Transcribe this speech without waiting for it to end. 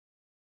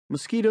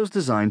Mosquitoes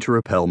Designed to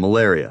Repel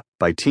Malaria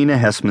by Tina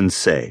Hesman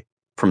Saey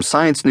from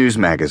Science News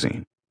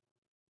Magazine.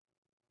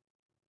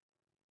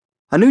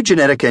 A new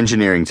genetic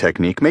engineering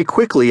technique may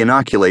quickly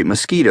inoculate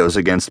mosquitoes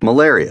against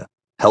malaria,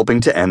 helping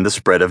to end the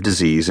spread of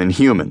disease in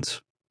humans.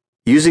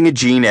 Using a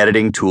gene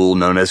editing tool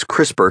known as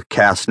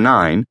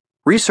CRISPR-Cas9,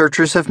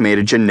 researchers have made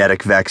a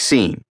genetic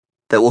vaccine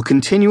that will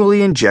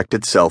continually inject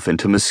itself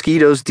into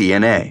mosquitoes'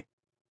 DNA.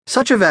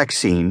 Such a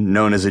vaccine,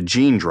 known as a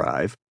gene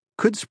drive,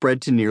 could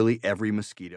spread to nearly every mosquito.